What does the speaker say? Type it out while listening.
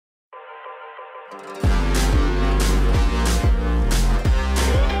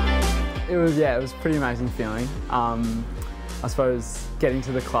It was a pretty amazing feeling. I suppose getting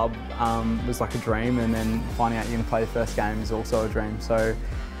to the club was like a dream, and then finding out you're going to play the first game is also a dream. So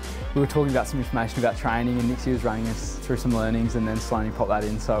we were talking about some information about training, and Nixie was running us through some learnings, and then Sloaney popped that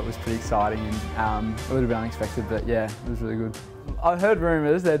in, so it was pretty exciting and a little bit unexpected, but yeah, it was really good. I heard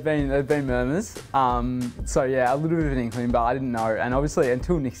rumours, there'd been murmurs, so yeah, a little bit of an inkling, but I didn't know, and obviously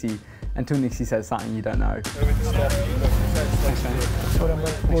until Nixie says something, you don't know.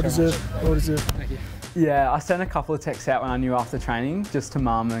 Well deserved. Thank you. Yeah, I sent a couple of texts out when I knew after training, just to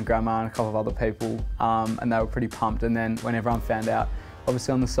Mum and Grandma and a couple of other people, and they were pretty pumped. And then when everyone found out,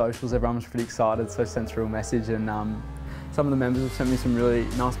 obviously on the socials, everyone was pretty excited, so I sent through a message, and some of the members have sent me some really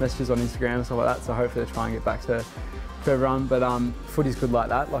nice messages on Instagram and stuff like that, so hopefully they'll try and get back to everyone. But footy's good like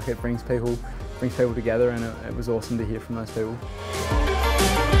that, like it brings people together, and it was awesome to hear from those people.